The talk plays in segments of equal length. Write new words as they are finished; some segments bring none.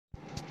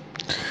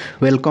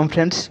Welcome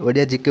friends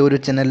Odia GK गुरु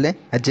channel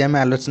आज आम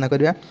आलोचना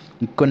करवा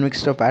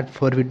economics part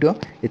 4 video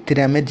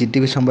M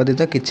GDP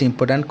संबंधित किसी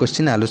इंपोर्टेंट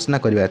क्वेश्चन आलोचना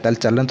करवा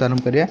चलते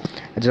आरंभ करवा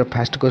आज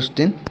fast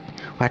question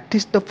what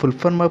is the full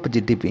form of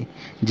GDP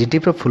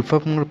GDP full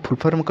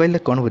form कहले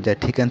कौन बुझाए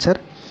ठीक answer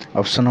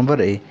option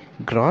number A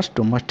gross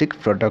domestic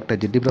product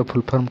GDP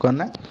full form कौन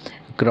ना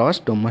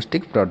gross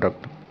domestic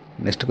product.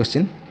 Next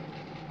question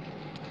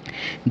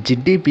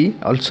GDP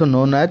also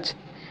known as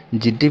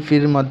GDP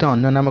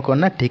अन्य नाम कौन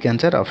ना ठीक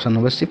answer option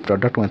number C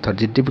product method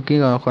GDP की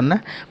कौन ना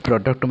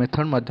प्रोडक्ट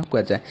मेथड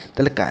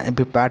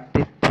कहुए पार्ट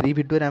 3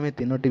 वीडियो आम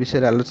तीनोटी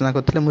विषय आलोचना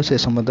करते मुझे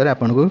संबंध में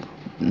आपको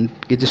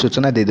किसी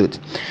सूचना दे दूँ।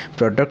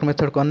 प्रोडक्ट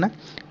मेथड कौन ना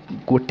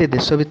गोटे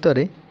देश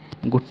भितर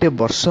गोटे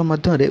वर्ष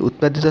मध्य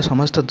उत्पादित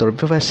समस्त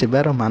द्रव्य व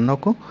सेवार मान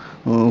को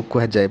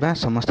कहुए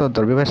समस्त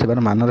द्रव्य व सेवार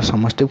मानर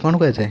समष्टि कौन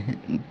कहुए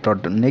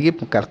नहीं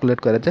कैलकुलेट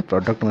कराए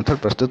प्रोडक्ट मेथड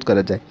प्रस्तुत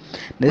कराए।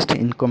 नेक्स्ट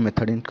इनकम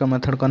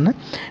मेथड कौन ना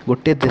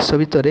गोटे देश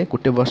भितर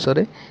गोटे वर्ष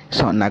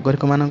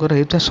नागरिक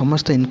मानकर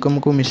समस्त इनकम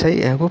को मिसाई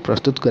यह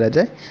प्रस्तुत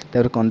कराए।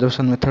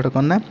 कंजम्पशन मेथड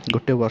कौन ना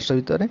गोटे वर्ष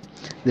भितर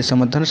देश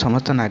मध्य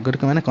समस्त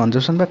नागरिक मैंने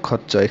कंजम्पशन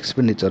खर्च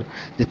एक्सपेंडिचर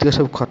जी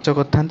सब खर्च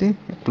करते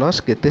प्लस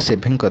केते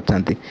सेविंग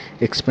करते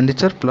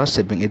एक्सपेंडिचर प्लस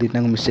सेविंग ये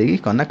दुटा को मिसेगी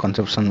कौन ना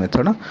कंजम्पशन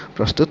मेथड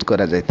प्रस्तुत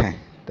करा जाता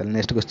है।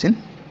 Next question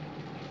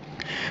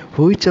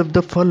which of the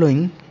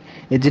following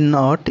is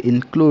not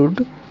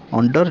include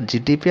under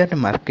GDP at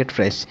market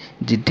price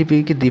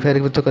GDP की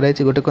द्विभागित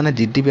कराई गोटे कौन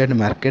जीडीपी एट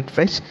मार्केट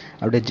प्राइस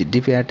आ गए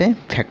जीडीपी एट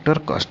फैक्टर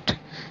कॉस्ट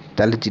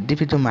ताले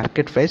जीडीपी जो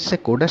मार्केट प्राइस से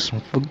कोड़ा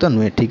संपुक्त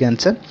नुहे ठीक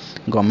आंसर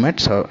गवर्नमेंट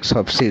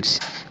सब्सिड्स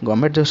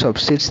गवर्नमेंट जो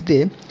सब्सिड्स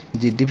दिए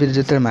जीडीपी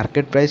जो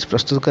मार्केट प्राइस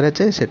प्रस्तुत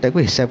कराए सेटा को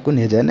हिसाब को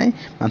नहीं जाए ना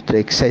मात्र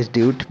एक्साइज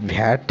ड्यूट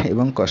भैट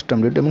एवं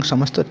कस्टम ड्यूटी और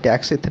समस्त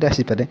टैक्स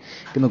आसीपे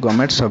कि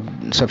गवर्नमेंट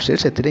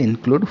सब्सिड्स ए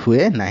इनक्लूड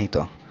हुए ना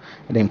तो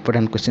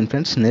important question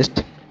friends. Next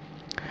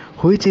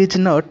which is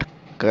not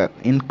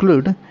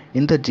include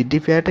in the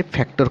GDP at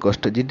factor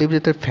कस्ट जीडीपी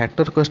जो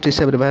फैक्टर कस्ट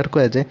हिसाब से व्यवहार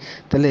कराए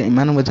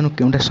इन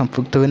क्योंटा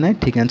संपुक्त हुए ना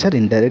ठीक आंसर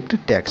इनडायरेक्ट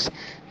टैक्स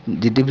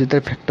जीडीपी जो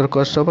फैक्टर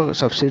कस्ट हम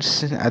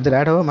सब्सिडीज आदि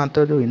आड हम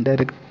मात्र जो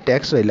इनडायरेक्ट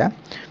टैक्स रहा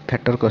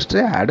फैक्टर कस्ट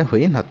आड हो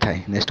न था।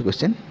 Next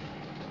question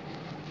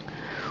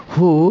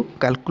who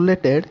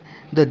calculated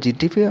the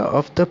GDP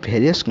of the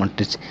various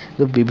countries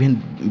जो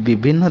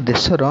विभिन्न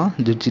देशर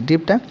जो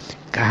जीडीपीटा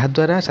क्या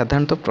द्वारा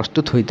साधारणतः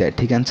प्रस्तुत होता है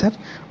ठीक answer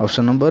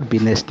option number B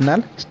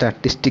national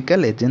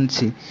statistical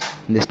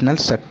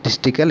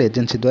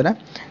agency द्वारा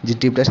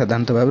जीडीपीटा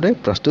साधारणतः भाव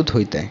में प्रस्तुत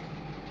होता है।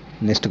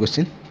 Next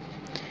question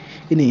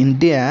in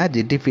India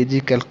GDP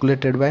is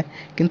calculated by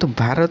किंतु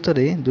भारत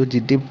में जो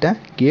जीडीपीटा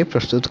किए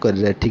प्रस्तुत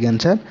कर ठीक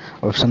answer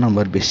option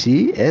number B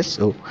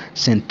CSO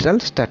central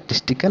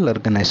statistical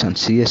organisation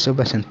CSO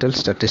बा सेंट्रल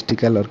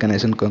स्टैटिस्टिकल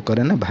ऑर्गेनाइजेशन कौन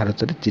करे ना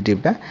भारत में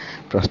जीडीपीटा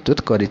प्रस्तुत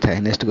करि थाए।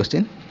 Next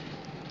question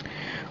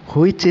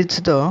which is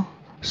the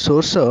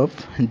source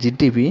of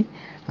GDP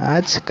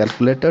आज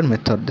कैलकुलेटेड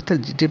मेथड जो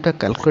जीडीपीटा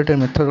कैलकुलेटेड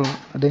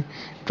मेथड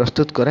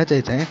प्रस्तुत करा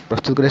जाए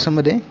प्रस्तुत करने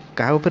समय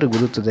क्या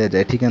गुरुत्व दिया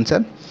जाए ठीक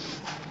आंसर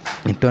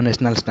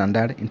इंटरनेशनल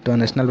स्टैंडर्ड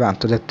इंटरनेशनल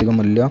आंतर्जातिक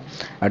मूल्य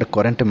आड़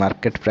करेन्ट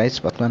मार्केट प्राइस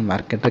वर्तमान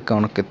मार्केट में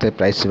कौन के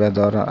प्राइस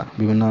दर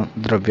विभिन्न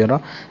द्रव्यर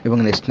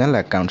एवं नेशनल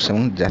अकाउंट्स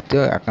और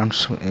जातीय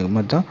अकाउंट्स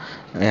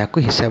या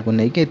हिसाब को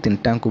लेकिन तीन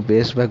टाइम को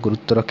बेस बा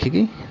गुरुत्व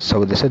रखिकी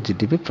सब देश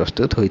जीडीपी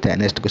प्रस्तुत होता है।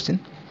 Next question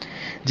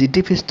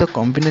GDP is the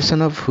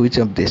combination of which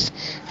of this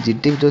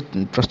GDP जो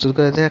प्रस्तुत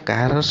कराए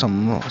कहार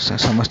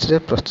समष्टि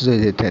प्रस्तुत हो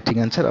जाता है ठीक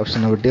answer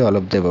option number D all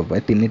of the above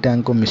तीन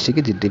टाइम को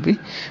मिसिकी जीडीपी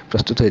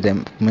प्रस्तुत होता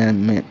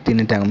है।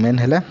 तीन टाइम मेन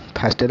है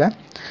फास्ट है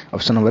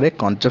option number A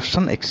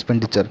consumption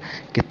expenditure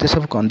केते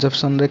सब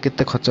कंजम्पशन रे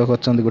केते खर्च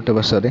करछन गोटे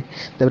वर्ष रे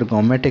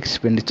गवर्नमेंट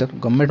एक्सपेंडिचर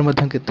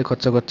गवर्नमेंट केते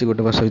खर्च करछि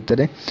गोटे वर्ष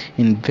भितर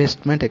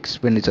इन्वेस्टमेंट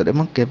एक्सपेंडिचर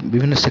एवं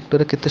विभिन्न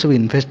सेक्टर केते सब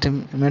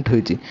इन्वेस्टमेंट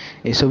होइछि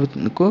ए सब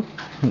को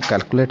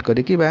कैलकुलेट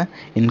करिकि बा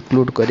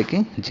इनक्लूड करिकि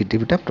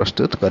जीडीपीटा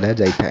प्रस्तुत करा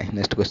जाय थाए।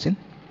 Next question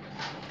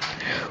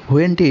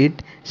when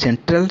did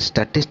central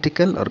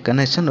statistical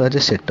organisation was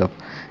setup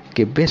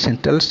केबे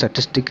सेंट्रल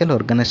स्टैटिस्टिकल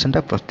ऑर्गेनाइजेशन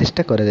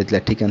प्रतिष्ठा करा जायतिला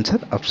ठीक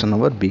आंसर ऑप्शन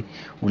नंबर बी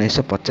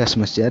 1950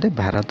 मसीह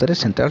भारत में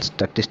सेंट्रल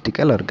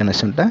स्टैटिस्टिकल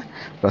ऑर्गेनाइजेशन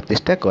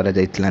प्रतिष्ठा करा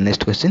जायतिला।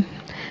 Next question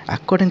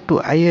according to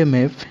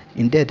IMF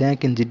India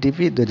rank in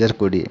GDP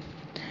 2020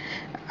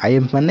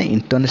 IMF माने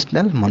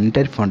इंटरनेशनल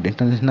मॉनिटरी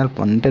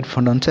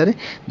फंड अनुसार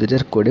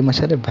 2020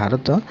 मसीह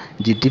Bharat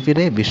GDP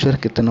रे विश्व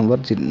केते नंबर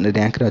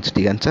रैंक रे अछि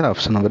ठीक आंसर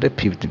ऑप्शन नंबर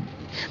 5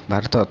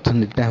 भारत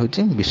अर्थनीति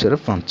हूँ विश्व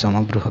पंचम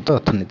बृहत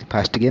अर्थनीति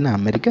फास्ट किए ना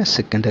अमेरिका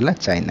सेकेंड है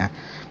चाइना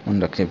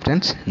मन रखिए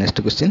friends.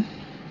 Next question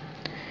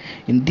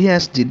India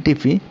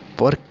GDP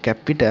पर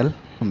capital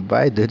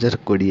by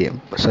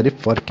 2020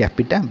 per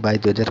capita bye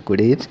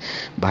 2020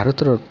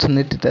 Bharat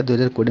अर्थनीति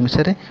 2020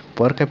 Masih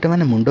per capita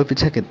माने मुंड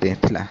पिछा केते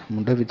थिला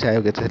मुंड पिछा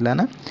आय केते थिला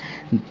ना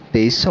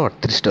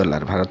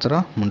 $2338 भारत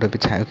मुंड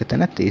पिछा आय केते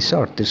ना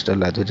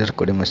 $2338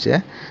 2020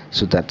 मसीह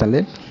सुधा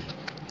ताले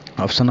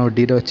ऑप्शन नंबर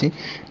डी रही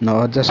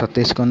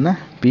 9027 कौन ना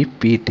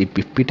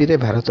पीपीटी रे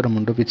भारत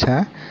मुंड पिछा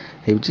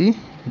हो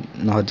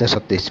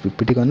 9027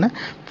 पीपीटी कौन ना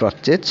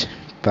purchase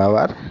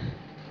power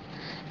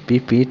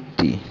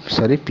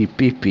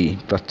PPP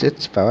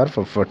purchase power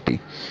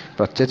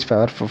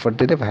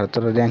property रे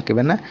भारतर रैंक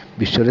केबे ना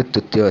विश्व रे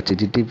तृतीय अछि।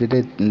 जीडीपी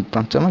रे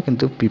पंचम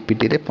किंतु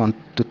पीपीटी रे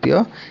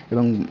तृतीय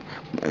एवं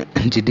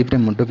जीडीपी रे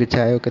मुंड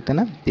पिछा आय केते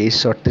ना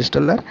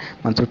 $2338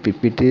 मात्र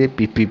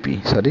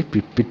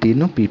पीपीटी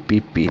नु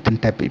पीपीपी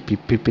तीनटा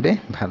पीपीपी रे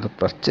भारत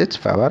परचेज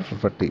पावर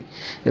प्रॉपर्टी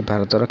ए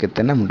भारतर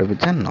केते ना मुंड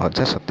पिछा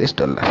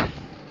 $9027।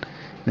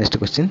 Next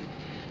question,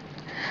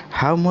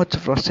 how much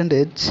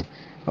percentage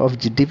of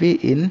GDP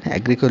in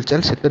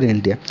agriculture sector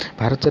India.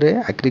 Bharat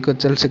में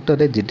एग्रीकल्चर सेक्टर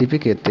रे जीडीपी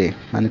केते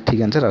माने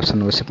ठीक answer option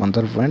number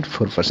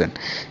 15.4%।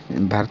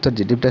 Bharat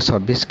GDP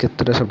service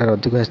क्षेत्र में सबटा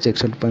अधिक है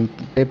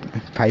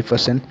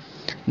 61.5%।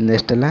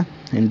 नेक्स्ट है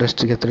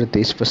इंडस्ट्री क्षेत्र में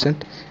 23%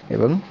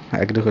 एवं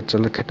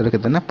एग्रीकल्चर क्षेत्र में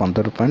केते ना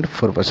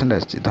 15.4%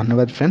 आछि।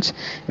 धन्यवाद फ्रेंड्स,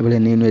 एभली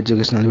न्यू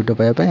एजुकेशनल वीडियो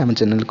पाइबा आम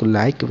चैनल को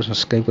लाइक और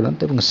सब्सक्राइब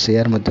करंतु और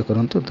शेयर मध्य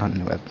करंतु।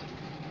 धन्यवाद।